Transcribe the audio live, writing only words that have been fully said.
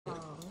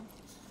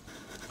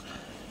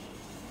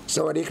ส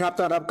วัสดีครับ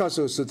ต้อนรับเข้า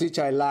สู่สุทธิ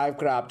ชัยไลฟ์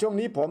ครับช่วง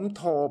นี้ผม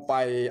โทรไป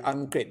อั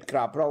งกฤษค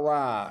รับเพราะว่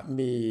า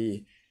มี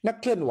นัก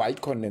เคลื่อนไหว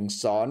คนหนึ่ง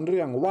สอนเ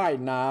รื่องว่าย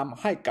น้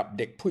ำให้กับ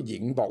เด็กผู้หญิ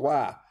งบอกว่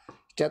า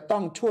จะต้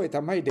องช่วยท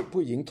ำให้เด็ก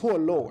ผู้หญิงทั่ว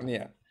โลกเนี่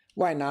ย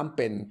ว่ายน้ำเ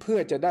ป็นเพื่อ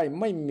จะได้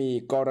ไม่มี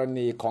กร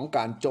ณีของก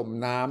ารจม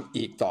น้ำ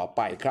อีกต่อไ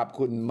ปครับ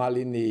คุณมา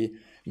ลินี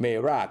เม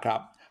ราครั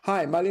บ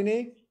Hi Malini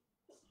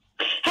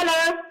Hello.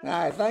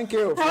 Hi, thank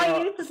you. How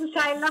are you,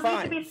 Suthichai? Lovely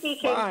to be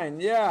speaking. Fine,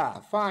 yeah,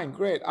 fine,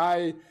 great. I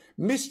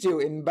missed you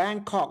in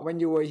Bangkok when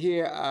you were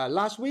here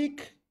last week.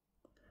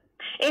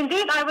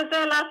 Indeed, I was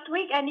there last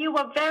week, and you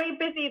were very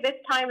busy this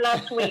time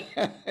last week.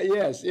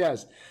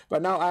 Yes.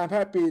 But now I'm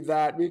happy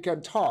that we can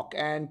talk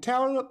and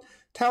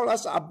tell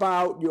us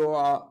about your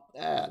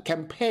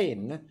campaign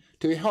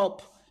to help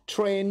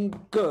train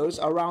girls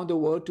around the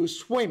world to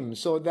swim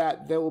so that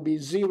there will be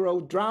zero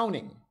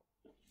drowning.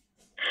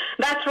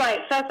 That's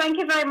right. So thank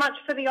you very much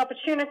for the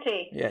opportunity.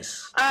 Yes.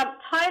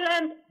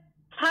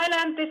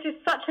 Thailand, this is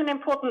such an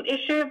important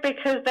issue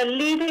because the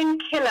leading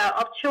killer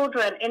of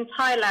children in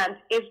Thailand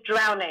is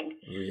drowning.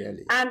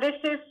 Really? And this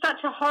is such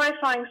a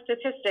horrifying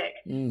statistic.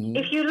 Mm-hmm.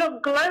 If you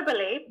look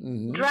globally,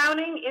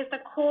 drowning is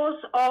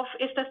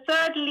the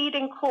third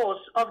leading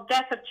cause of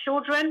death of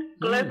children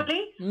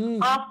globally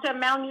after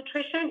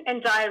malnutrition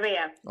and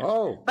diarrhea.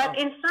 But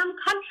in some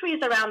countries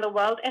around the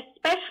world,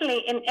 especially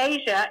in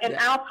Asia, in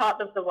our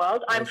part of the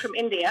world, I'm from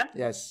India.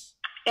 Yes.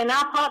 In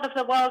our part of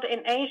the world in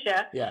Asia,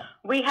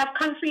 we have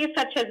countries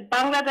such as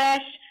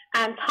Bangladesh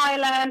and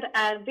Thailand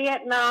and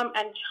Vietnam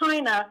and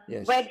China,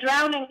 where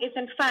drowning is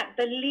in fact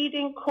the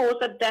leading cause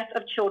of death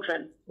of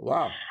children.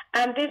 Wow.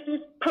 And this is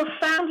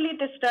profoundly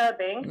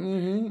disturbing,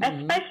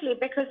 especially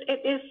because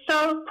it is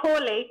so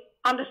poorly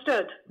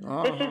understood.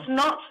 This is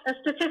not a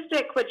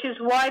statistic which is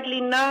widely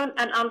known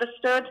and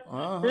understood,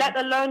 let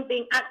alone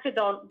being acted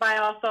on by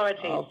our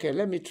authorities. Okay,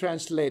 let me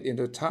translate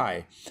into Thai.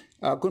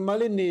 คุณมา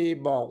ลินี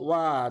บอก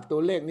ว่าตั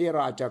วเลขนี้เร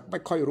าจะไม่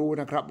ค่อยรู้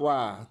นะครับว่า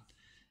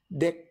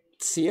เด็ก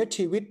เสีย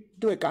ชีวิต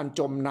ด้วยการ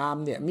จมน้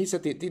ำเนี่ยมีส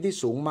ถิติที่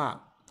สูงมาก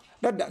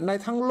และใน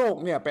ทั้งโลก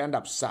เนี่ยเป็นอัน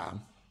ดับ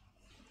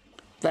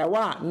3แต่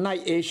ว่าใน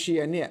เอเชี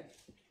ยเนี่ย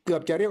เกือ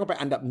บจะเรียกว่าเป็น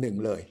อันดับ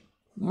1เลย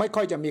ไม่ค่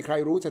อยจะมีใคร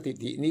รู้สถิ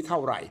ตินี้เท่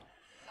าไหร่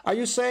Are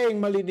you saying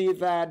Malini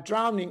that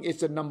drowning is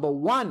the number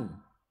one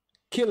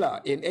killer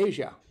in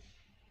Asia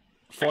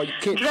for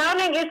kids?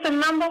 Drowning is the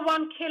number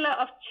one killer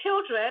of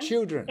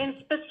children in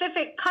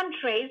specific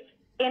countries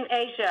in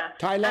Asia.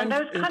 Thailand and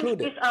those countries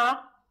included. are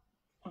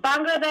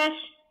Bangladesh,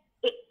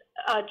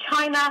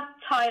 China,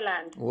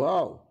 Thailand.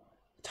 Wow.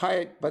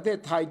 ประเทศ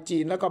ไทยจี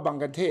นแล้วก็บัง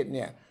กลาเทศเ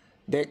นี่ย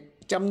เด็ก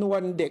จำนว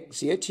นเด็กเ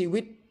สียชีวิ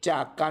ตจา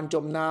กการจ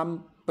มน้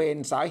ำเป็น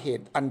สาเห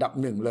ตุอันดับ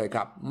1เลยค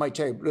รับไม่ใ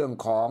ช่เรื่อง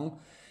ของ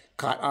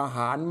ขาดอาห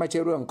ารไม่ใช่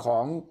เรื่องขอ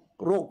ง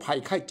โรคภัย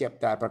ไข้เจ็บ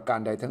แต่ประการ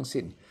ใดทั้ง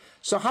สิ้น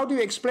So how do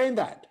you explain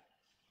that?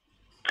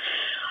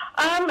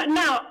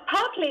 Now,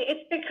 partly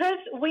it's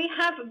because we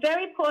have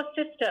very poor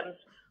systems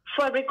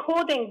for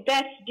recording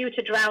deaths due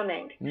to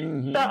drowning.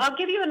 So I'll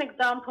give you an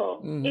example.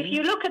 If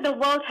you look at the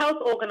World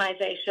Health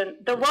Organization,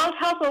 the World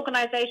Health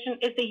Organization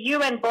is the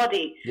UN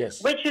body,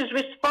 which is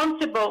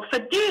responsible for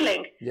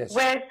dealing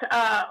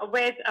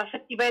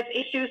with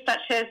issues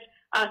such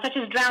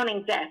as drowning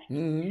death.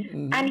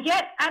 And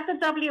yet, at the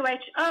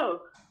WHO,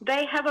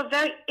 they have a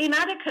very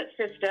inadequate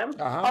system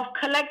of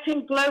collecting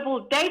global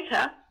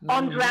data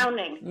on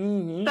drowning.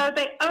 So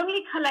they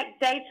only collect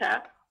data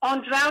on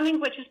drowning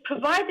which is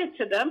provided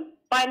to them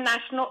by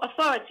national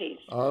authorities.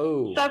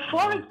 So,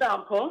 for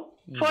example,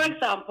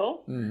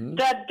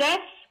 the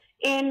deaths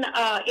in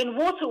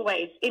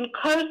waterways, in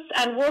coasts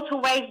and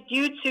waterways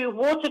due to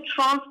water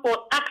transport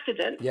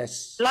accidents,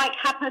 like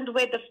happened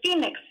with the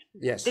Phoenix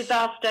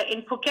disaster in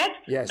Phuket,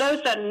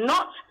 those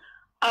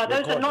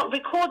are not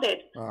recorded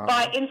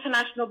by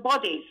international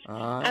bodies.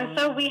 And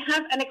so we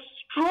have an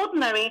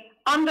extraordinary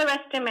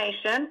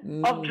underestimation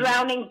of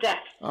drowning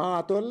deaths.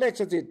 ตัวเลข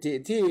สถิติ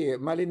ที่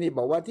มาลินีบ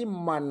อกว่าที่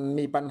มัน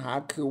มีปัญหา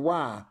คือว่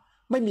า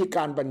ไม่มีก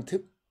ารบันทึ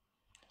ก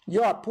ย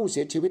อดผู้เ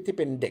สียชีวิตที่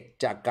เป็นเด็ก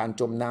จากการ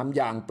จมน้ำอ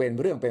ย่างเป็น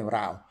เรื่องเป็นร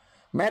าว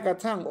แม้กระ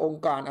ทั่งอง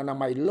ค์การอนา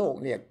มัยโลก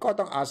เนี่ยก็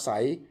ต้องอาศั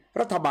ย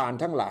รัฐบาล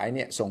ทั้งหลายเ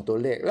นี่ยส่งตัว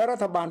เลขและรั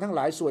ฐบาลทั้งหล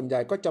ายส่วนใหญ่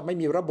ก็จะไม่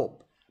มีระบบ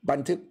บั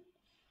นทึก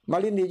มา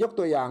ลินียก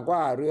ตัวอย่างว่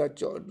าเรือ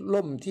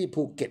ล่มที่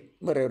ภูเก็ต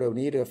เมื่อเร็วๆ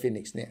นี้เรือฟี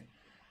นิกซ์เนี่ย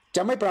จ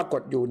ะไม่ปราก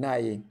ฏอยู่ใน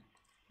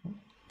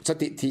ส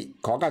ถิติ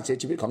ของการเสีย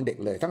ชีวิตของเด็ก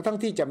เลยทั้ง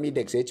ที่จะมีเ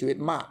ด็กเสียชีวิต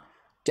มาก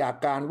จาก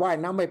การว่าย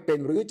น้ำไม่เป็น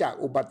หรือจาก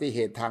อุบัติเห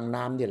ตุทาง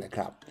น้ำนี่แหละค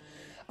รับ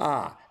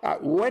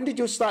When did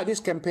you start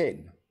this campaign?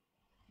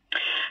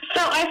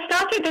 So I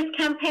started this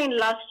campaign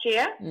last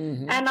year,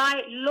 and I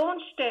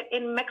launched it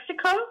in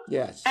Mexico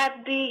at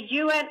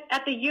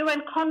the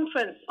UN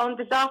conference on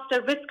disaster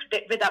risk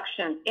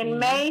reduction in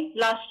May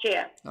last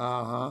year.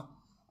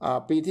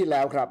 ปีที่แ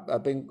ล้วครับ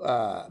เป็น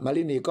มา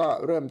ลินีก็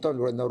เริ่มต้น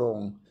รณรง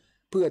ค์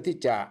เพื่อที่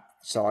จะ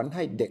สอนใ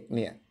ห้เด็กเ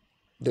นี่ย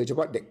โดยเฉพ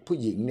าะเด็กผู้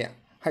หญิงเนี่ย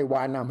ให้ว่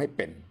ายน้ำให้เ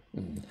ป็น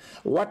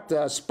What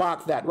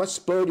sparked that? What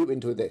spurred you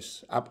into this?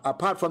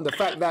 Apart from the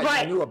fact that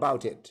you knew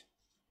about it.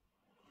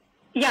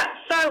 Yeah,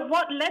 so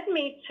what led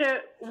me to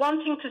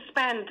wanting to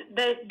spend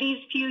these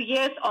few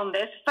years on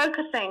this,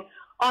 focusing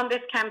on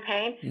this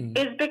campaign,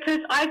 is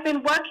because I've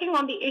been working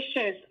on the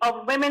issues of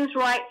women's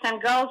rights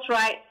and girls'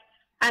 rights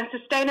and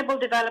sustainable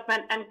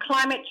development and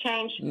climate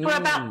change for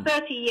about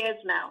 30 years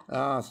now.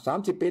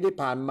 30 ปีที่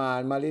ผ่านมา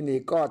มารินี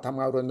ก็ทำ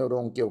งานรณร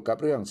งค์เกี่ยวกับ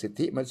เรื่องสิท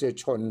ธิมนุษย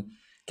ชน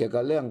เกี่ยว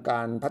กับเรื่องก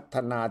ารพัฒ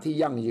นาที่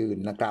ยั่งยืน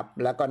นะครับ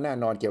และก็แน่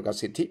นอนเกี่ยวกับ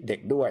สิทธิเด็ก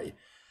ด้วย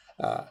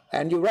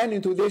and you ran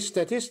into these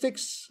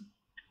statistics.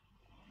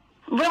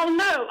 Well,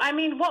 no. I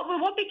mean,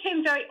 what became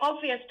very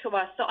obvious to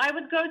us, so I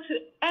would go to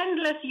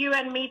endless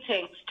UN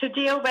meetings to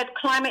deal with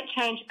climate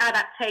change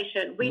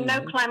adaptation. We know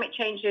climate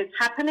change is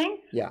happening.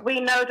 Yeah. We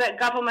know that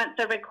governments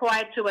are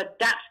required to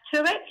adapt to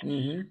it.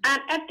 And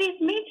at these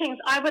meetings,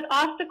 I would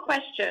ask the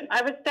question.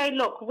 I would say,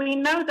 look, we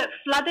know that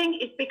flooding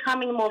is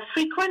becoming more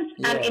frequent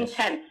and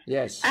intense.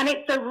 Yes. And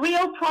it's a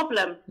real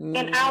problem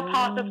in our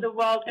part of the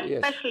world,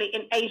 especially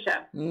in Asia.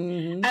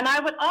 And I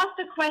would ask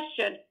the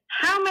question,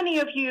 how many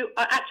of you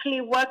are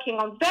actually working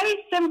on very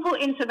simple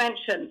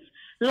interventions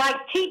like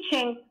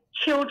teaching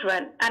children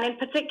and in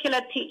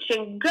particular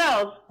teaching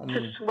girls to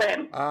swim?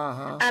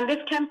 And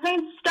this campaign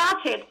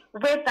started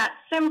with that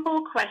simple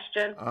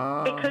question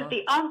because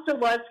the answer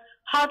was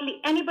hardly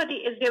anybody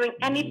is doing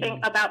anything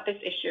about this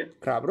issue.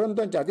 ครับเริ่ม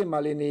ต้นจากที่มา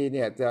รินีเ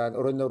นี่ยจะ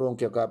รณรงค์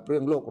เกี่ยวกับเรื่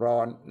องโลกร้อ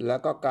นแล้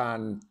วก็การ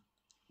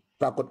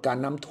ปรากฏการ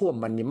ณ์น้ำท่วม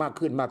มันมีมาก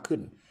ขึ้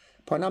น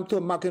พอน้ำท่ว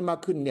มมาก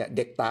ขึ้นเนี่ยเ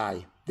ด็กตาย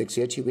เด็กเ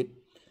สียชีวิต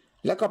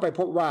แล้วก็ไป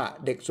พบว่า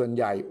เด็กส่วนใ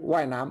หญ่ว่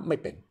ายน้ำไม่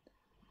เป็น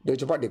โดย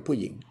เฉพาะเด็กผู้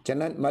หญิงฉะ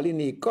นั้นมาริ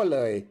นีก็เล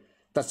ย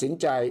ตัดสิน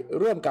ใจ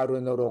เริ่มการร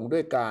ณรงค์ด้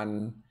วยการ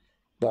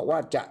บอกว่า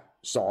จะ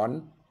สอน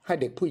ให้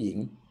เด็กผู้หญิง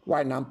ว่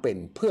ายน้ำเป็น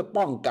เพื่อ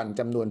ป้องกัน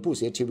จำนวนผู้เ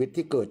สียชีวิต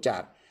ที่เกิดจา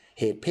ก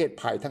เหตุเพศ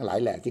ภัยทั้งหลาย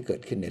แหล่ที่เกิ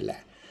ดขึ้นนี่แหล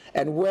ะ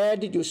And where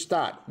did you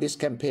start this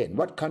campaign?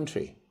 What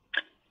country?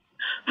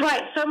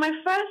 Right. So my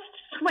first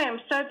swim.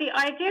 So the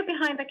idea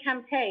behind the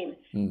campaign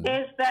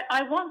is that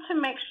I want to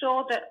make sure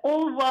that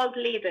all world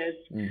leaders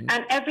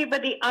and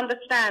everybody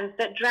understands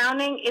that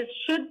drowning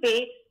should be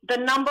the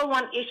number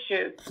one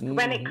issue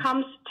when it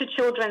comes to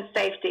children's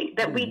safety,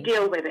 that we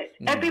deal with it.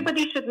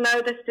 Everybody should know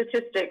the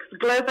statistics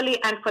globally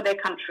and for their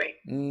country.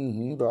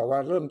 บอกว่า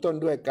เริ่มต้น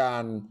ด้วยกา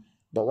ร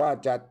บอกว่า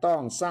จะต้อ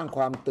งสร้างค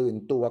วามตื่น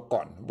ตัวก่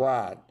อนว่า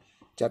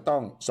จะต้อ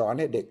งสอน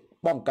ให้เด็ก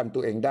ป้องกันตั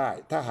วเองได้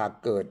ถ้าหาก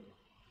เกิด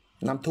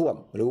น้ำท่วม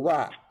หรือว่า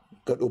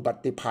เกิดอุบั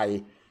ติภัย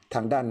ท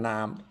างด้านน้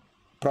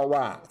ำเพราะว่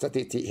าส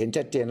ถิติเห็น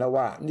ชัดเจนแล้ว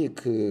ว่านี่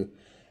คือ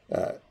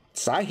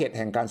สาเหตุแ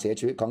ห่งการเสีย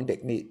ชีวิตของเด็ก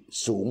นี่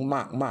สูง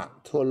มาก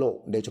ๆทั่วโลก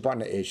โดยเฉพาะ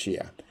ในเอเชี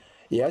ย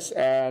Yes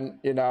and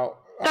you know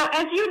so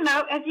as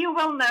you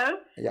well know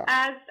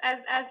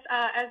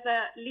as a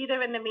leader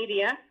in the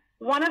media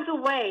one of the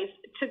ways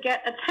to get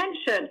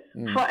attention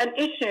for an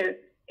issue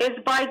is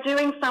by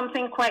doing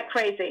something quite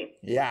crazy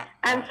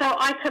and so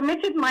I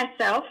committed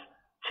myself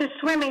to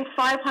swimming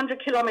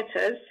 500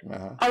 kilometers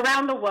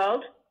around the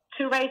world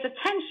to raise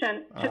attention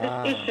to this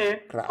issue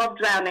of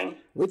drowning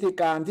วิธี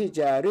การที่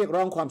จะเรียกร้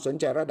องความสน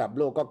ใจระดับ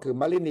โลกก็คือ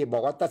มารินีบอ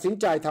กว่าตัดสิน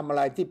ใจทำอะไ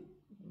รที่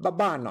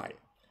บ้าๆหน่อย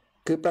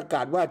คือประก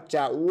าศว่าจ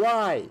ะว่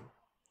าย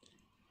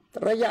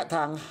ระยะท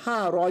าง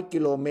500กิ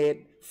โลเมตร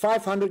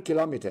500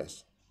 kilometers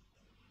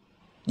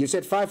you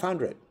said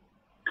 500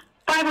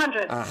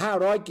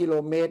 500กิโล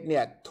เมตรเนี่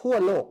ยทั่ว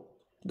โลก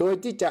โดย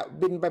ที่จะ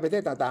บินไปประเท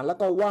ศต่างๆแล้ว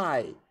ก็ว่า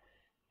ย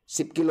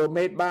10กิโลเม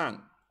ตรบ้าง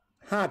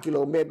5กิโล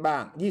เมตรบ้า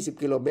ง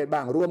20กิโลเมตรบ้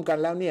างรวมกัน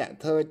แล้วเนี่ย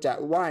เธอจะ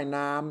ว่าย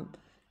น้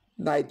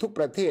ำในทุกป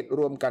ระเทศ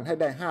รวมกันให้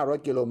ได้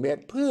500กิโลเมต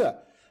รเพื่อ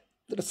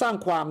สร้าง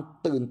ความ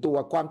ตื่นตัว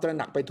ความตระห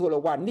นักไปทั่วโล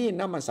กว่านี่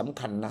นะมันสำ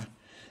คัญนะ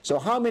So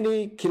how many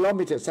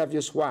kilometers have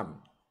you swum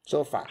so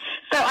far?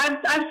 So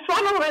I've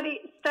swum already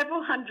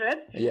several hundred.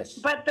 Yes.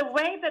 But the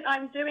way that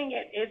I'm doing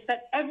it is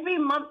that every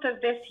month of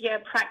this year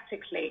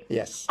practically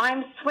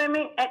I'm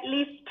swimming at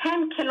least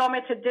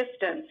 10-kilometer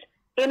distance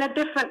in a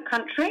different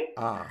country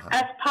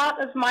as part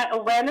of my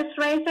awareness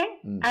raising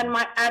and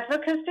my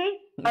advocacy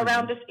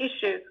around this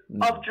issue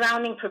of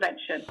drowning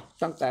prevention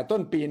ตั้งแต่ต้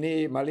นปีนี้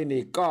มารินี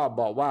ก็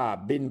บอกว่า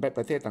บินไปป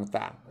ระเทศ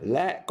ต่างๆแล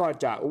ะก็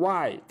จะว่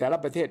ายแต่ละ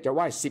ประเทศจะ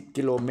ว่าย10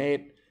กิโลเมต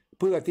ร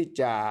เพื่อที่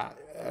จะ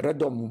ระ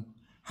ดม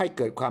ให้เ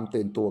กิดความ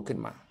ตื่นตัวขึ้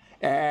นมา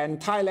And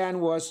Thailand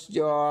was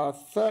your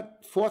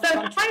fourth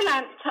country?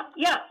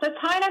 So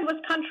Thailand was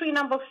country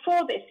number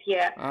 4 this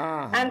year.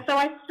 And so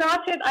I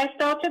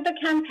started the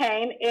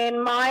campaign in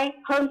my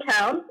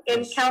hometown in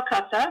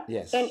Calcutta,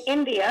 in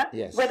India,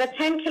 with a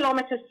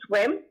 10-kilometer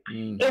swim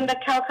in the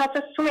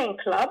Calcutta Swimming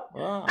Club.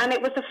 And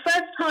it was the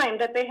first time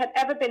that there had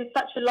ever been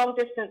such a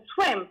long-distance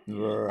swim.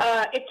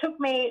 It took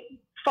me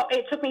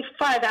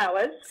 5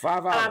 hours.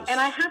 5 hours. And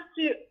I have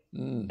to...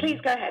 Please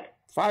go ahead.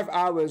 5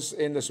 hours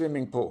in the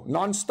swimming pool.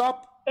 Non-stop?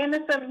 In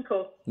the swimming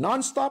pool.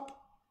 Non-stop?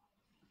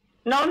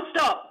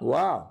 Non-stop.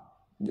 ว้าว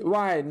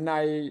ว่ายใน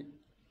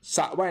ส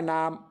ระว่าย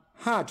น้ำ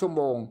5ชั่วโ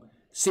มง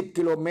10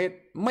กิโลเมตร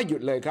ไม่หยุ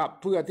ดเลยครับ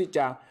เพื่อที่จ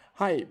ะ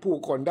ให้ผู้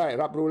คนได้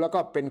รับรู้แล้วก็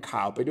เป็นข่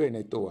าวไปด้วยใน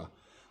ตัว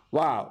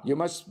ว้าว you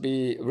must be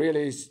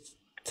really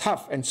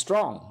tough and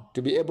strong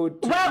to be able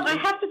to. Well, I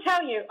have to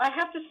tell you, I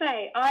have to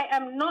say, I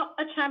am not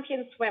a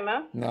champion swimmer.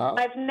 No.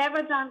 I've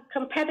never done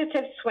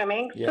competitive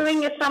swimming. Yes.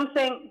 Swimming is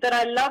something that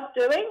I love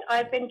doing.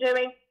 I've been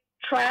doing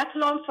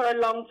triathlon for a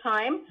long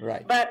time,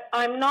 right. but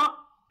I'm not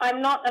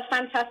a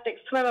fantastic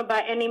swimmer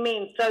by any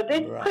means. So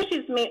this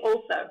pushes me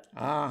also.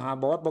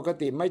 บอกว่าปก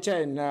ติไม่ใช่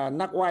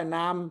นักว่าย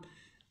น้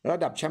ำระ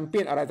ดับแชมเปี้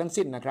ยนอะไรทั้ง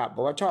สิ้นนะครับบ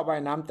อกว่าชอบว่า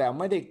ยน้ำแต่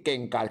ไม่ได้เก่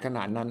งกาจขน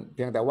าดนั้นเ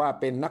พียงแต่ว่า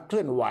เป็นนักเค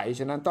ลื่อนไหว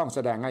ฉะนั้นต้องแส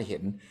ดงให้เห็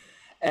น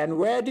And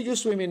where did you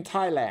swim in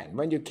Thailand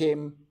when you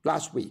came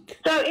last week?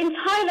 So in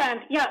Thailand,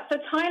 so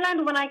Thailand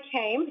when I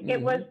came,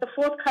 it was the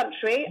fourth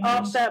country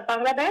after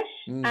Bangladesh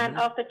and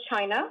after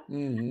China.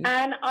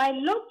 And I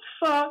looked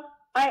for,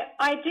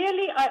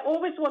 ideally, I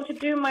always want to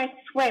do my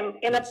swim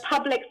in a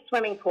public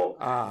swimming pool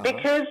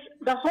because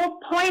the whole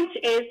point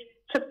is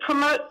to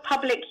promote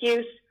public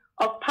use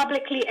of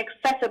publicly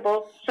accessible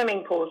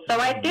swimming pools. So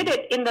I did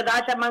it in the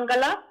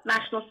Rajamangala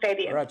National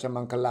Stadium. ราช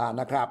มังคลา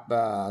นะครับ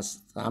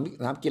ส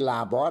นามกีฬา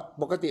บอส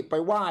ปกติไป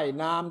ว่าย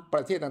น้ำป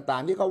ระเทศต่า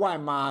งๆที่ก็ว่าย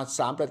มา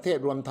3ประเทศ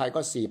รวมไทย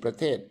ก็4ประ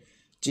เทศ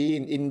จีน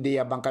อินเดีย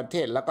บังกลาเท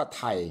ศแล้วก็ไ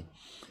ทย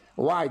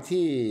ว่าย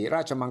ที่ร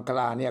าชมังคล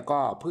าเนี่ย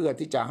ก็เพื่อ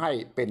ที่จะให้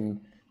เป็น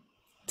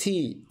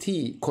ที่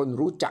คน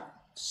รู้จัก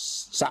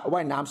สระว่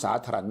ายน้ำสา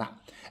ธารณะ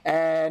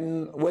And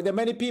were there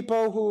many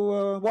people who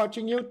were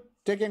watching you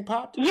taking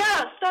part? Yeah,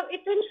 so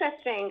it's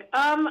interesting.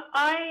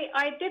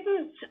 I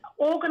didn't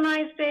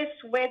organize this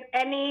with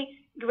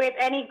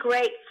any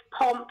great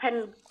pomp and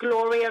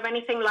glory or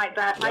anything like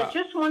that. I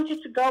just wanted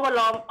to go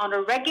along on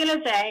a regular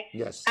day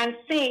and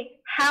see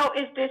how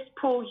is this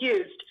pool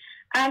used.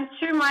 And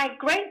to my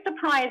great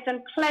surprise and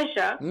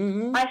pleasure,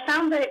 I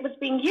found that it was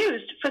being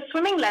used for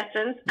swimming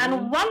lessons and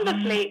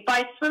wonderfully by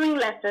swimming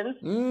lessons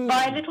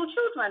by little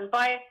children,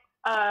 by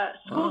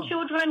school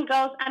children,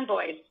 girls and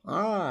boys.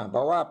 บ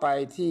อกว่าไป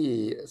ที่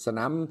สน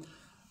าม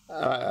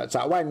สร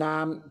ะว่ายน้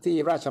ำที่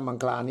ราชมัง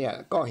คลาเนี่ย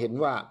ก็เห็น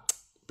ว่า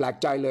แปลก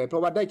ใจเลยเพรา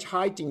ะว่าได้ใ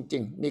ช้จริ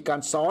งๆมีการ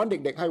สอนเ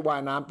ด็กๆให้ว่า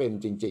ยน้ำเป็น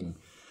จริง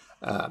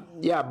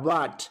ๆYeah,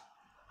 but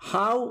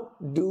how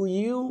do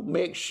you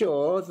make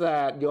sure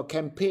that your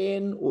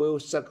campaign will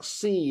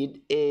succeed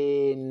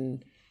in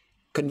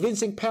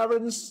convincing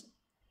parents,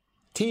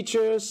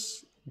 teachers,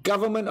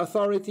 government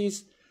authorities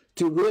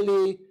to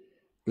really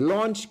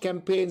launch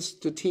campaigns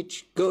to teach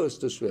girls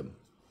to swim?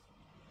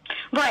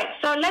 Right,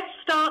 so let's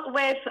start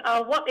with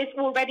what is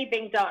already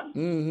being done.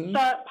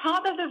 So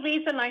part of the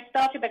reason I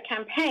started the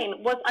campaign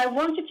was I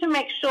wanted to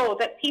make sure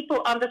that people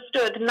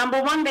understood, number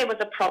one, there was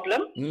a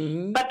problem,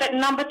 but that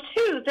number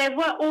two, there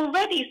were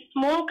already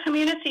small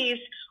communities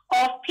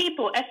of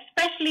people,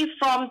 especially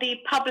from the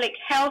public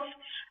health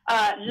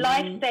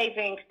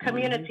life-saving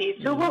communities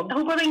who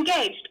were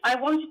engaged. I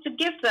wanted to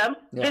give them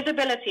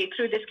visibility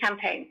through this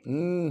campaign.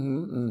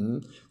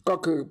 ก็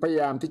คือพยา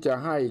ยามที่จะ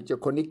ให้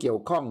คนที่เกี่ยว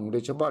ข้องโด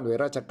ยเฉพาะหน่วย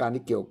ราชการ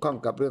ที่เกี่ยวข้อง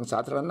กับเรื่องสา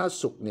ธารณ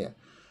สุขเนี่ย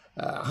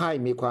ให้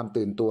มีความ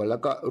ตื่นตัวแล้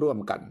วก็ร่วม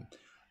กัน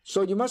So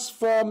you must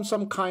form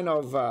some kind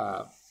of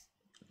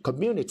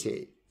community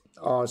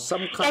or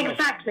some kind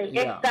exactly.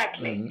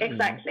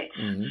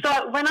 So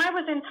when I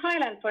was in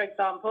Thailand, for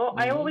example,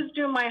 I always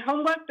do my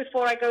homework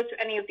before I go to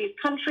any of these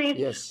countries.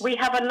 We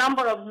have a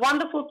number of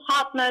wonderful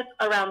partners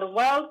around the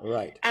world.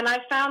 And I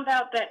found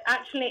out that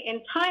actually in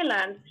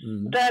Thailand,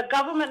 the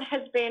government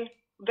has been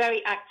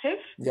very active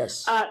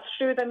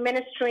through the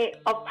Ministry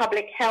of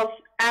Public Health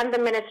and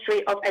the Ministry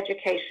of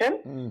Education,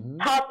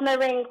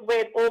 partnering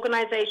with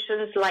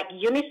organizations like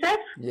UNICEF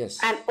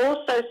and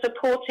also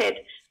supported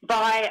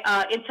by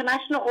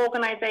international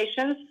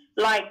organizations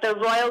like the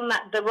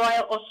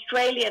Royal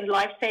Australian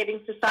Life-Saving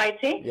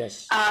Society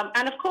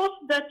and of course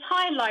the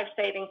Thai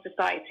Life-Saving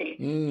Society.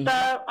 So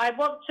I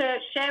want to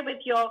share with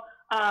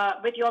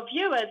your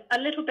viewers a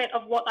little bit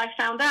of what I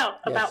found out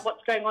about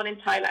what's going on in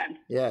Thailand.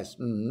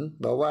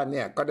 บอกว่าเ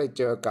นี่ยก็ได้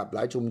เจอกับหล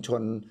ายชุมช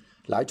น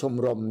หลายชม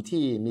รม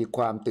ที่มีค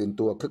วามตื่น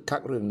ตัวคึกคั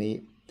กเรื่องนี้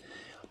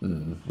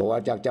บอกว่า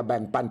อยากจะแบ่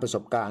งปันประส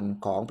บการณ์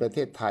ของประเท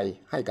ศไทย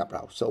ให้กับเร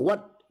า So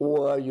what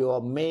were your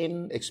main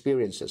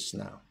experiences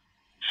now?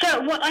 So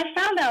what I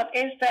found out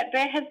is that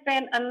there has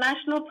been a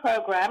national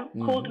program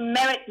called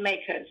Merit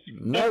Makers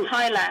in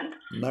Thailand.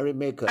 Merit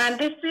Makers. And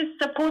this is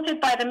supported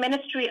by the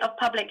Ministry of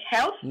Public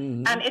Health,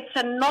 and it's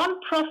a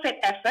non-profit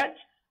effort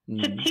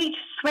to teach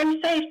swim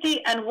safety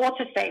and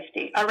water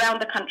safety around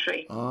the country.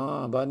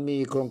 มันมี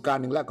โครงการ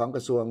หนึ่งแรกของก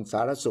ระทรวงสา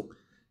ธารณสุข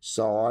ส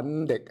อน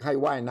เด็กให้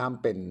ว่ายน้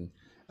ำเป็น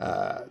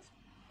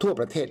ทั่ว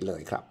ประเทศเล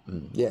ยครับ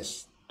Yes.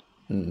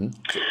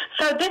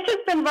 So this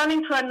has been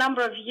running for a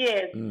number of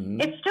years.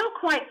 It's still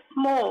quite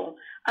small,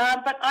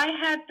 but I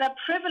had the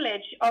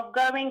privilege of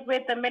going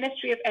with the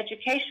Ministry of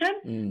Education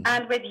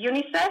and with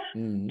UNICEF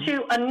to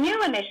a new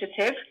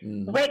initiative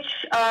which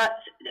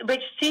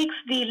seeks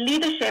the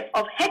leadership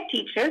of head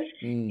teachers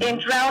in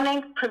drowning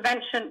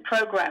prevention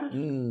programs.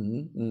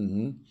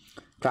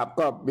 ครับ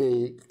ก็มี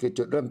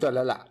จุดเริ่มต้นแ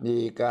ล้วล่ะมี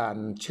การ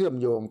เชื่อม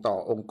โยงต่อ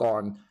องค์ก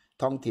ร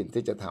ท้องถิ่น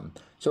ที่จะท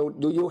ำ So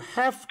do you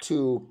have to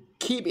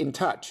keep in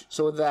touch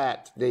so that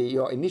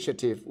your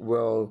initiative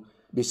will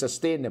be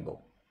sustainable?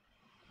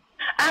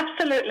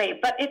 Absolutely,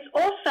 but it's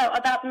also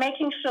about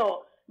making sure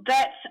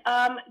that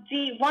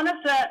one of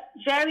the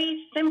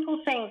very simple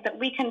things that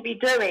we can be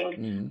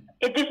doing,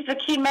 this is the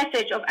key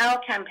message of our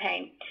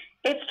campaign,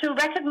 it's to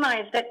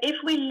recognize that if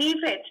we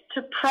leave it to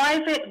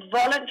private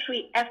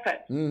voluntary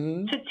efforts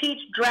to teach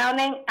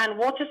drowning and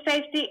water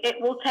safety, it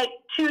will take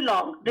too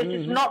long. This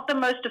is not the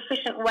most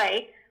efficient way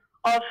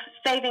of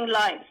saving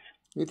lives.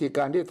 วิธีก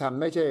ารที่ทำ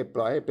ไม่ใช่ป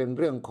ล่อยให้เป็น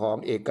เรื่องของ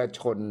เอกช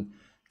น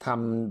ท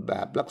ำ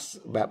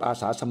แบบอา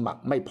สาสมัค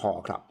รไม่พอ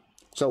ครับ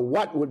So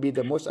what would be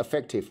the most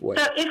effective way?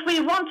 So if we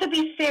want to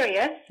be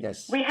serious, yes.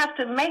 we have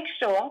to make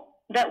sure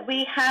that we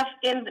have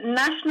in the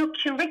national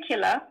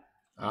curricula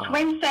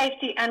swim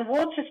safety and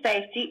water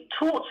safety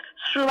taught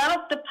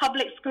throughout the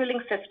public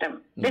schooling system.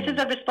 This is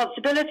a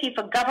responsibility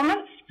for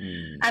governments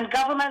and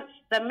governments,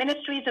 the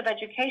ministries of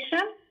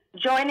education,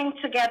 joining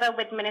together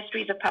with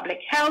ministries of public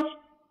health,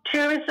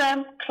 tourism,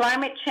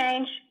 climate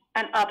change,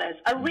 and others.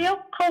 A real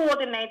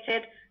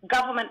coordinated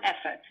government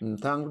effort.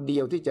 ทางเดี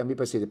ยวที่จะมี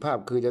ประสิทธิภาพ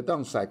คือจะต้อ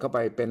งใส่เข้าไป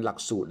เป็นหลัก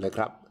สูตรเลยค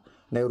รับ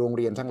ในโรงเ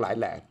รียนทั้งหลาย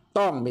แหล่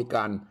ต้องมีก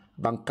าร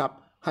บังคับ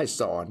ให้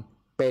สอน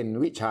เป็น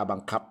วิชาบั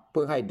งคับเ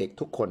พื่อให้เด็ก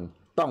ทุกคน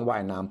ต้องว่า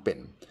ยน้ำเป็น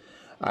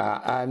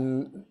and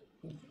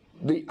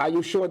are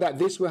you sure that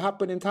this will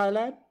happen in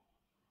Thailand?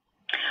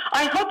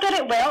 I hope that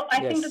it will. I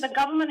think that the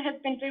government has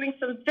been doing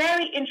some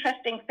very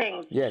interesting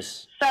things. Yes.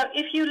 So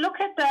if you look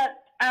at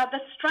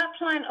the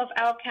strapline of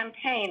our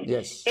campaign,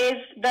 is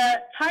the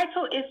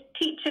title is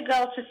Teach a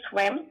Girl to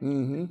Swim,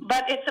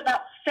 but it's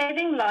about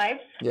saving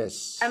lives,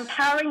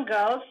 empowering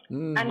girls,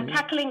 and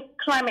tackling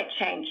climate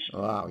change.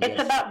 Wow,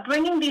 it's about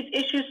bringing these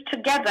issues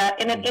together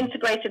in an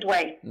integrated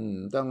way.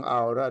 ต้องเอ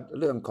า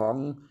เรื่องของ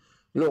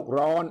โลก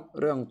ร้อน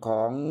เรื่องข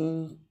อง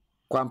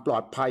ความปลอ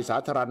ดภัยสา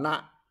ธารณะ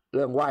เ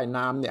รื่องว่าย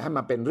น้ำเนี่ยให้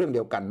มันเป็นเรื่องเ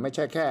ดียวกันไม่ใ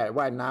ช่แค่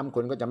ว่ายน้ำค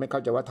นก็จะไม่เข้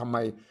าใจว่าทำไม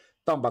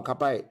ต้องบังคับ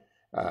ให้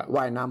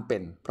ว่ายน้ำเป็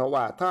นเพราะ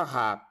ว่าถ้าห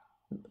าก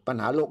ปัญ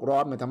หาโลกร้อ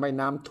นมันทำให้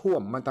น้ำท่ว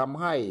มมันท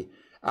ำให้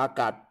อา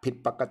กาศผิด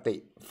ปกติ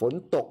ฝน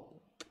ตก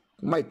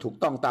ไม่ถูก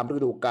ต้องตามฤ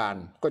ดูกาล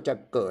ก็จะ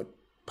เกิด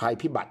ภัย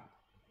พิบัติ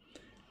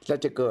และ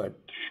จะเกิด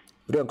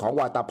เรื่องของ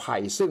วาตภั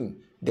ยซึ่ง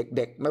เ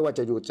ด็กๆไม่ว่าจ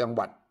ะอยู่จังห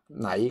วัด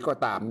ไหนก็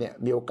ตามเนี่ย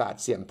มีโอกาส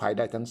เสี่ยงภัยไ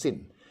ด้ทั้งสิ้น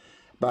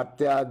but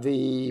the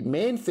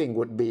main thing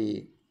would be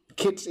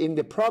kids in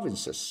the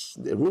provinces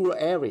the rural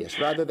areas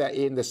rather than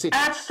in the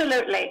cities.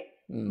 Absolutely.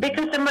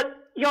 Because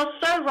you're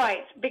so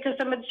right, because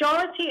the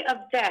majority of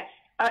deaths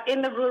are in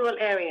the rural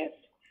areas.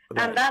 Right.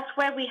 And that's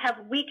where we have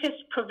weakest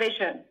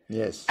provision.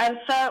 Yes. And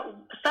so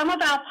some of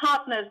our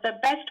partners, the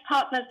best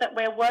partners that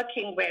we're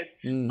working with,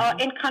 are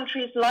in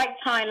countries like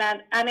Thailand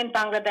and in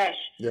Bangladesh,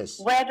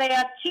 where they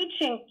are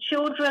teaching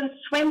children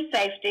swim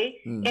safety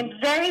in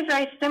very,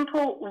 very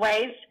simple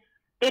ways,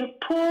 in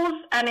pools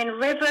and in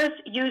rivers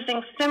using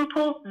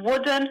simple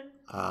wooden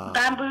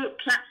bamboo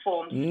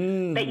platforms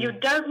that you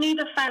don't need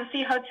a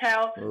fancy hotel.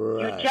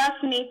 You just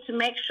need to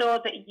make sure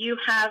that you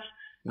have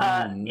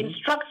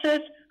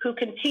instructors who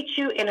can teach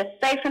you in a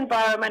safe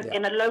environment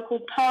in a local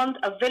pond,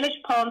 a village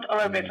pond, or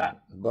a river.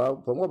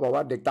 ผมก็บอก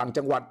ว่าเด็กต่าง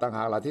จังหวัดต่างห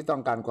ากล่ะที่ต้อ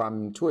งการความ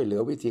ช่วยเหลื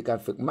อวิธีการ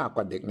ฝึกมากก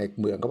ว่าเด็กใน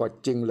เมืองเขาบอก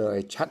จริงเลย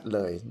ชัดเล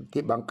ย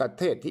ที่บางประ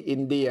เทศที่อิ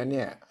นเดียเ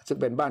นี่ยซึ่ง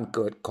เป็นบ้านเ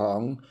กิดของ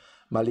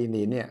มาลิ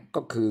นีเนี่ย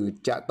ก็คือ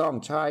จะต้อง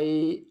ใช้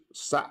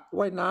สระ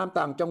ว่ายน้ำ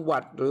ต่างจังหวั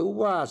ดหรือ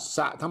ว่าส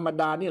ระธรรม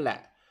ดานี่แหละ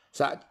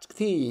สระ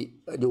ที่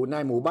อยู่ใน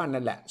หมู่บ้าน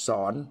นั่นแหละส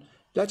อน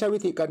แล้วใช้วิ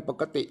ธีการป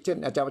กติเช่น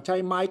อาจจะใช้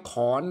ไม้ข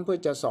อนเพื่อ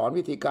จะสอน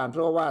วิธีการเพ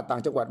ราะว่าต่า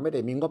งจังหวัดไม่ไ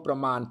ด้มีงบประ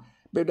มาณ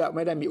ไ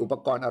ม่ได้มีอุป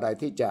กรณ์อะไร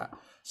ที่จะ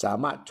สา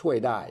มารถช่วย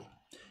ได้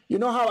You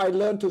know how I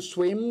learned to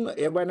swim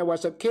when I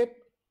was a kid,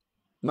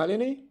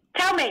 Malini?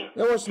 Tell me.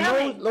 There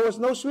was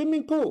no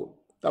swimming pool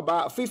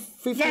about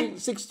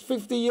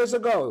 50 years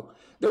ago.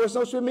 There was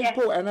no swimming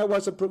pool, and I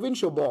was a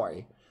provincial boy.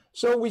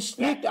 So we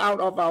sneaked out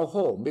of our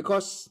home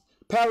because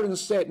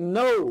parents said,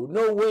 no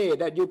way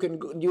that you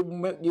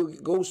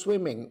go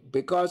swimming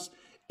because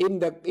in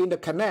the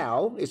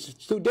canal it's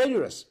too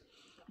dangerous.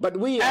 But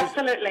we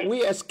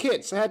as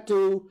kids had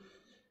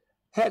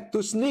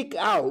to sneak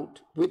out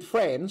with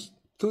friends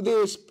to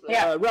these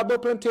rubber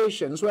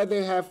plantations where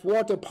they have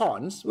water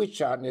ponds, which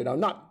are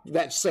not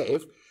that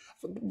safe.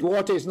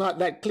 Water is not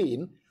that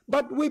clean.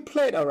 But we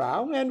played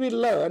around and we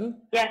learned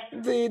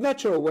the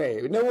natural way.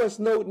 There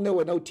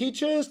were no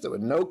teachers, there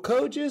were no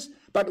coaches,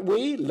 but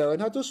we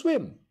learned how to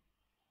swim.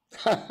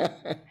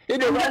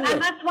 And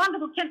that's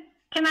wonderful.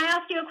 Can I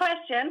ask you a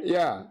question?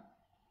 Yeah.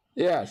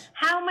 Yes.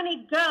 How many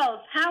girls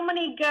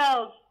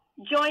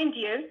joined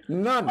you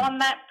on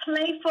that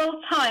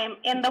playful time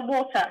in the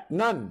water?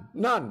 None.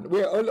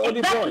 We're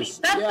only boys.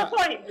 That's the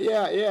point.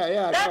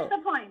 Yeah. That's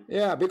the point.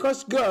 Yeah, because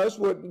girls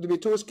would be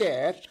too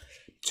scared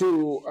to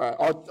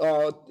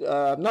or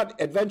not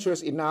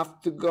adventurous enough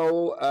to go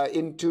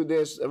into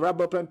this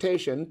rubber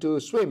plantation to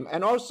swim,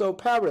 and also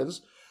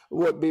parents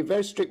would be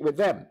very strict with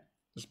them.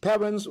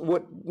 Parents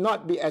would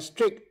not be as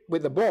strict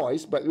with the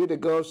boys, but with the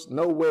girls,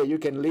 no way you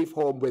can leave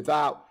home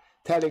without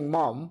telling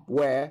mom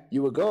where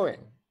you were going.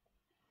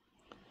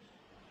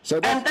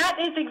 And that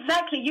is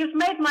exactly, you've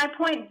made my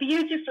point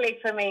beautifully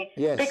for me.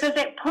 Yes. Because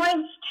it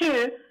points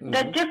to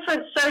the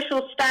different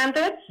social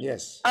standards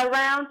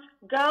around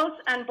girls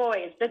and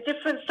boys, the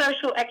different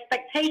social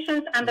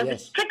expectations and the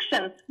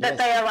restrictions that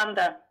they are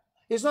under.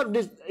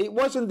 It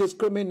wasn't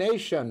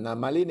discrimination,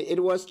 Malini.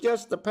 It was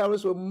just the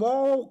parents were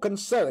more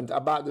concerned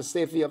about the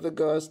safety of the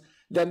girls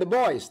than the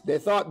boys. They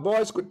thought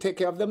boys could take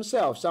care of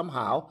themselves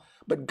somehow,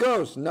 but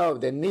girls, no,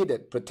 they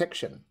needed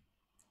protection.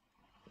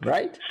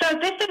 Right? So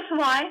this is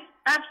why,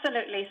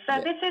 absolutely. So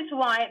this is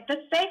why the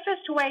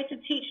safest way to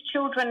teach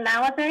children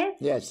nowadays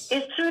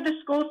is through the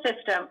school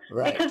system.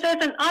 Right. Because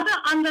there's another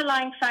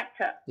underlying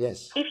factor.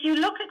 Yes. If you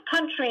look at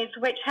countries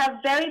which have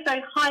very,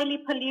 very highly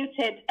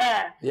polluted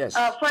air,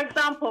 for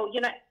example,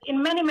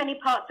 in many, many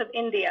parts of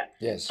India.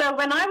 Yes. So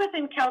when I was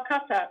in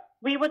Calcutta,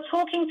 we were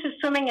talking to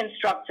swimming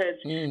instructors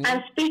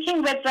and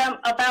speaking with them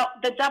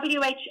about the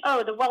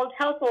WHO, the World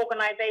Health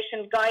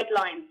Organization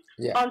guidelines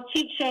on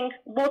teaching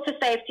water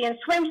safety and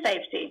swim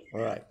safety.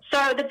 Right.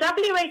 So the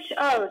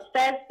WHO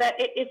says that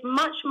it is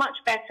much, much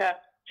better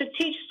to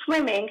teach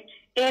swimming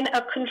in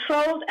a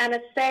controlled and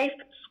a safe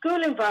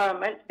school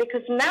environment,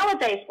 because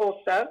nowadays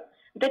also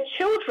the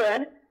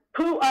children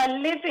who are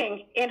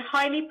living in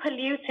highly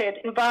polluted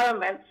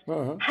environments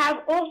have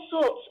all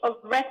sorts of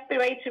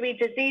respiratory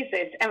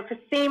diseases,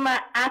 emphysema,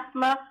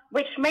 asthma,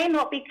 which may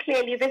not be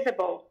clearly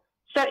visible.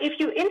 So if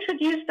you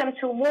introduce them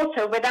to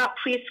water without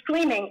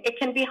pre-screening, it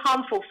can be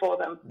harmful for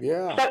them.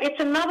 Yeah. So it's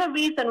another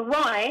reason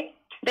why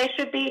there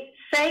should be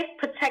safe,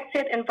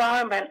 protected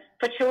environment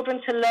for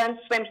children to learn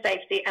swim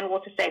safety and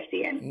water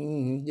safety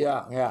in.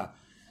 Yeah.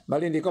มา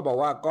รินดีก็บอก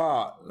ว่าก็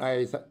ใน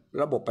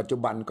ระบบปัจจุ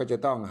บันก็จะ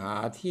ต้องหา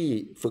ที่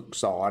ฝึก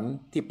สอน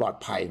ที่ปลอด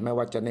ภัยไม่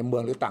ว่าจะในเมื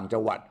องหรือต่างจั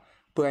งหวัด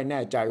เพื่อให้แ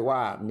น่ใจว่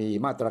ามี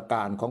มาตรก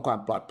ารของความ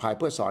ปลอดภัย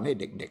เพื่อสอนให้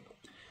เด็ก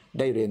ๆ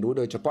ได้เรียนรู้โ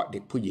ดยเฉพาะเด็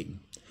กผู้หญิง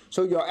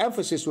so your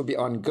emphasis will be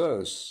on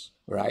girls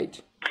right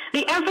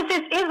The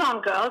emphasis is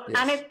on girls,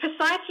 and it's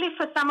precisely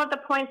for some of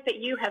the points that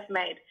you have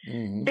made,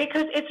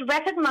 because it's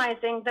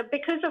recognizing that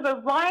because of a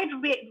wide,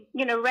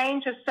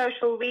 range of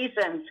social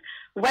reasons,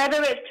 whether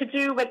it's to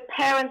do with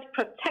parents'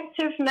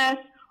 protectiveness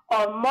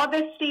or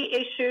modesty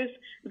issues,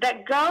 that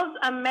girls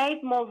are made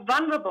more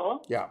vulnerable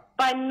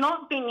by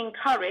not being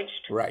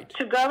encouraged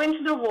to go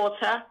into the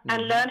water and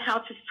learn how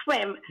to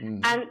swim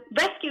and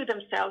rescue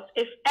themselves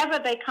if ever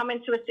they come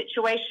into a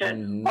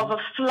situation of a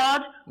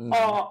flood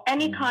or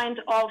any kind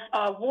of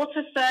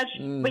water surge,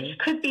 which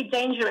could be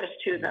dangerous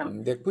to them.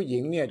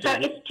 So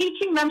it's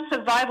teaching them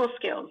survival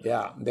skills.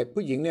 เด็ก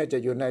ผู้หญิงเนี่ยจะ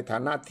อยู่ในฐา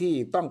นะที่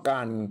ต้องก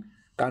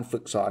ารฝึ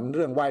กสอนเ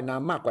รื่องว่ายน้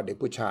ำมากกว่าเด็ก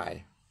ผู้ชาย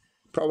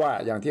เพราะว่า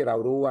อย่างที่เรา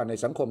รู้ว่าใน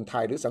สังคมไท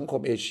ยหรือสังค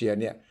มเอเชีย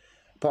เนี่ย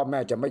พ่อแม่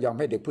จะไม่ยอม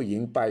ให้เด็กผู้หญิ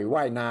งไป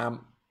ว่ายน้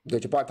ำโด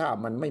ยเฉพาะถ้า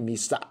มันไม่มี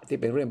สระที่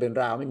เป็นเรื่องเป็น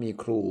ราวไม่มี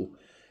ครู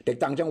เด็ก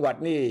ต่างจังหวัด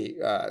นี่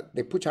เ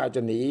ด็กผู้ชายจ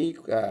ะหนี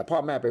พ่อ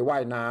แม่ไปว่า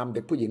ยน้ำเ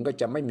ด็กผู้หญิงก็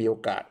จะไม่มีโอ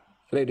กาส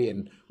ได้เรียน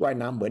ว่าย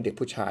น้ำเหมือนเด็ก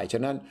ผู้ชายฉ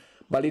ะนั้น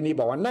บาลินี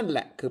บอกว่านั่นแห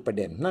ละคือประเ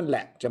ด็นนั่นแหล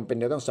ะจำเป็น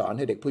จะต้องสอนใ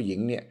ห้เด็กผู้หญิง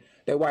เนี่ย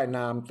ได้ว่าย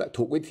น้ำ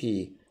ถูกวิธี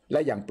และ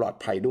อย่างปลอด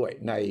ภัยด้วย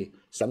ใน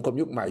สังคม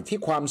ยุคใหม่ที่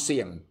ความเสี่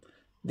ยง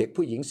เด็ก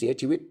ผู้หญิงเสีย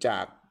ชีวิตจา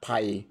กภั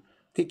ย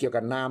ที่เกี่ยว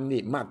กับน้ำ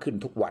นี่มากขึ้น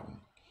ทุกวัน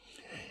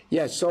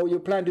Yes, so you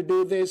plan to do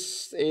this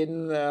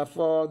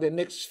for the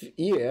next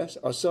years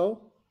or so?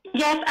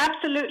 Yes,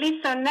 absolutely.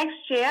 So next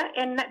year,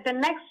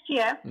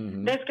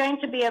 there's going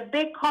to be a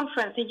big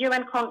conference, a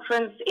UN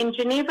conference in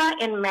Geneva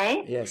in May.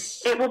 Yes.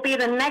 It will be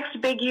the next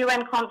big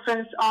UN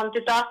conference on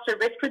disaster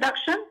risk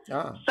reduction.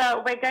 So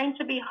we're going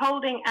to be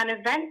holding an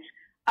event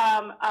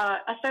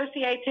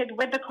associated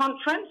with the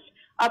conference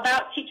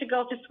about Teach a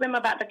Girl to Swim,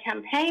 about the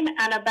campaign,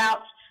 and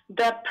about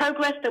the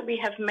progress that we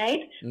have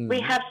made. We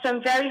have some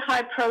very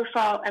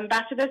high-profile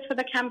ambassadors for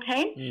the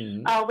campaign,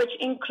 which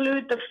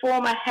include the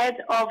former head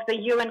of the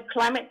UN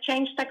Climate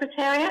Change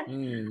Secretariat,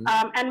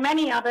 and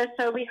many others.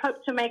 So we hope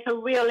to make a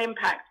real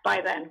impact by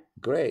then.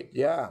 Great,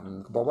 yeah.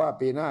 บอกว่า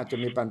ปีหน้าจะ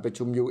มีการประ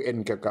ชุม UN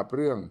เกี่ยวกับเ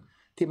รื่อง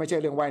ที่ไม่ใช่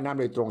เรื่องว่ายน้ำ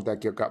โดยตรงแต่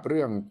เกี่ยวกับเ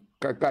รื่อง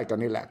ใกล้ๆกัน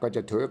นี่แหละก็จ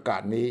ะถือโอกา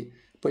สนี้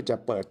เพื่อจะ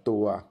เปิดตั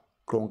ว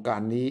โครงกา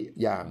รนี้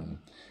อย่าง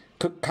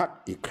คึกคัก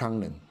อีกครั้ง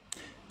หนึ่ง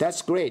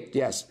That's great,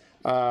 yes.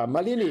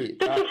 Malini,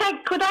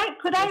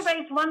 could I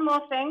raise one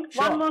more thing?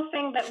 Sure. One more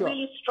thing that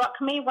really struck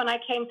me when I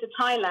came to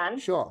Thailand.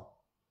 Sure.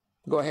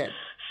 Go ahead.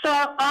 So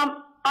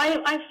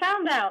I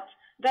found out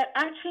that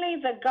actually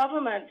the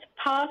government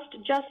passed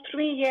just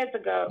 3 years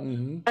ago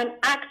an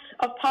act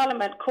of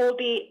parliament called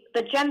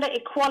the Gender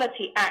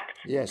Equality Act.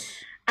 Yes.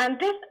 And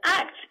this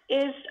act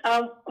is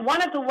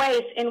one of the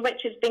ways in which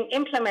it's being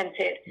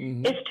implemented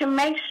is to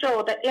make sure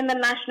that in the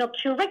national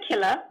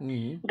curricula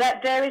that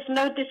there is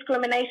no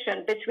discrimination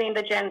between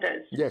the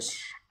genders. Yes.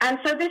 And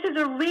so this is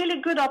a really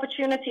good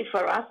opportunity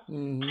for us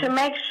to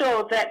make sure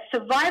that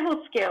survival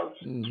skills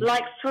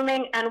like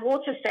swimming and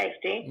water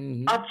safety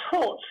are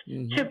taught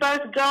to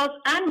both girls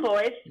and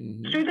boys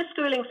through the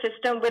schooling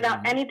system without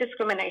any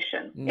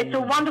discrimination. It's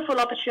a wonderful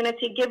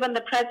opportunity given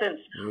the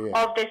presence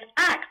of this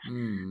act.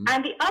 And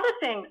the other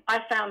thing I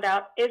found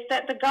out is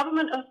that the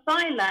government of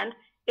Thailand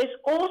is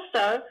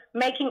also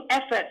making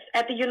efforts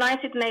at the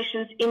United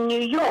Nations in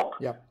New York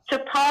to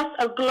pass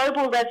a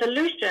global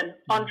resolution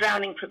on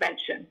drowning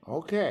prevention.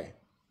 Okay.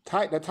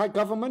 The Thai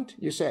government,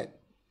 you said?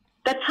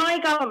 The Thai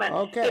government.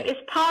 Okay. It is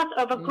part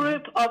of a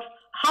group of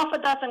half a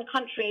dozen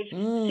countries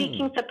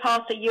seeking to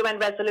pass a UN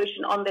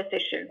resolution on this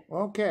issue.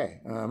 Okay.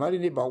 มาริ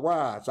นีบอกว่า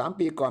3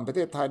 ปีก่อนประเท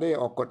ศไทยได้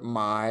ออกกฎห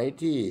มาย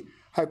ที่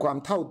ให้ความ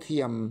เท่าเที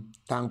ยม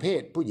ทางเพ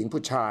ศผู้หญิง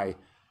ผู้ชาย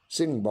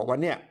ซึ่งบอกว่า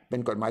เนี่ยเป็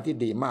นกฎหมายที่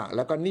ดีมากแ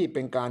ล้วก็นี่เ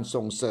ป็นการ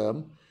ส่งเสริม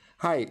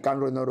ให้การ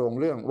รณรงค์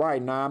เรื่องว่าย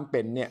น้ำเ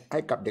ป็นเนี่ยให้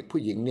กับเด็ก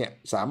ผู้หญิงเนี่ย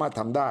สามารถ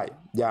ทำได้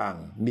อย่าง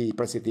มีป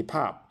ระสิทธิภ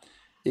าพ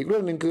อีกเรื่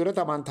องหนึ่งคือรั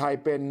ฐบาลไทย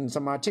เป็นส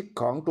มาชิก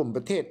ของกลุ่มป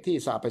ระเทศที่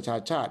สหประชา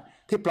ชาติ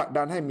ที่ผลัก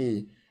ดันให้มี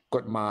ก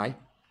ฎหมาย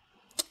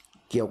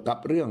เกี่ยวกับ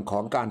เรื่องขอ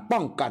งการป้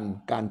องกัน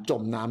การจ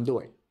มน้ำด้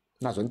วย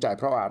น่าสนใจเ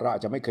พราะว่าเรา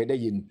จะไม่เคยได้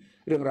ยิน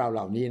เรื่องราวเห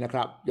ล่านี้นะค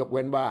รับยกเ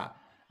ว้นว่า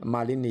ม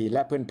าลินีแล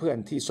ะเพื่อน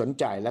ๆที่สน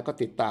ใจและก็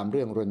ติดตามเ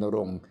รื่องรณร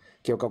งค์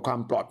เกี่ยวกับควา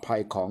มปลอดภัย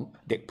ของ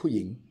เด็กผู้ห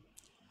ญิง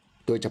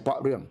โดยเฉพาะ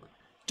เรื่อง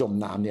จม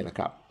น้ำเนี่ยแหละค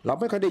รับเรา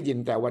ไม่เคยได้ยิน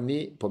แต่วัน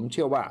นี้ผมเ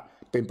ชื่อว่า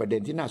เป็นประเด็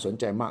นที่น่าสน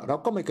ใจมากเรา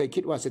ก็ไม่เคย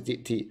คิดว่าสถิ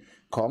ติ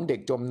ของเด็ก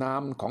จมน้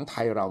ำของไท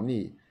ยเรา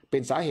นี่เป็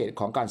นสาเหตุ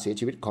ของการเสีย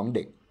ชีวิตของเ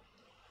ด็ก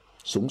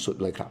สูงสุด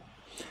เลยครับ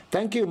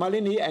Thank you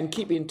Malini and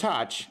keep in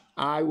touch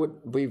I would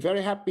be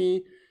very happy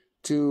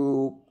to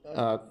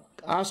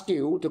ask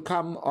you to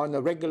come on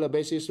a regular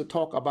basis to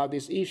talk about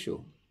this issue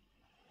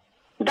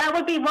That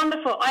would be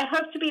wonderful. I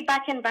hope to be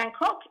back in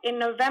Bangkok in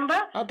November.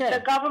 Okay.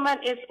 The government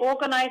is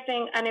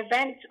organizing an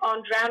event on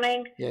drowning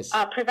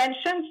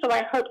prevention, so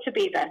I hope to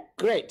be there.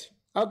 Great.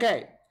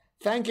 Okay.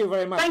 Thank you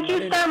very much. Thank you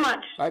so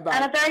much. Bye-bye.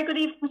 And a very good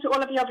evening to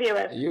all of your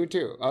viewers. You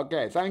too.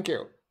 Okay. Thank you.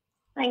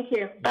 Thank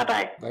you.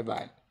 Bye-bye.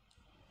 Bye-bye.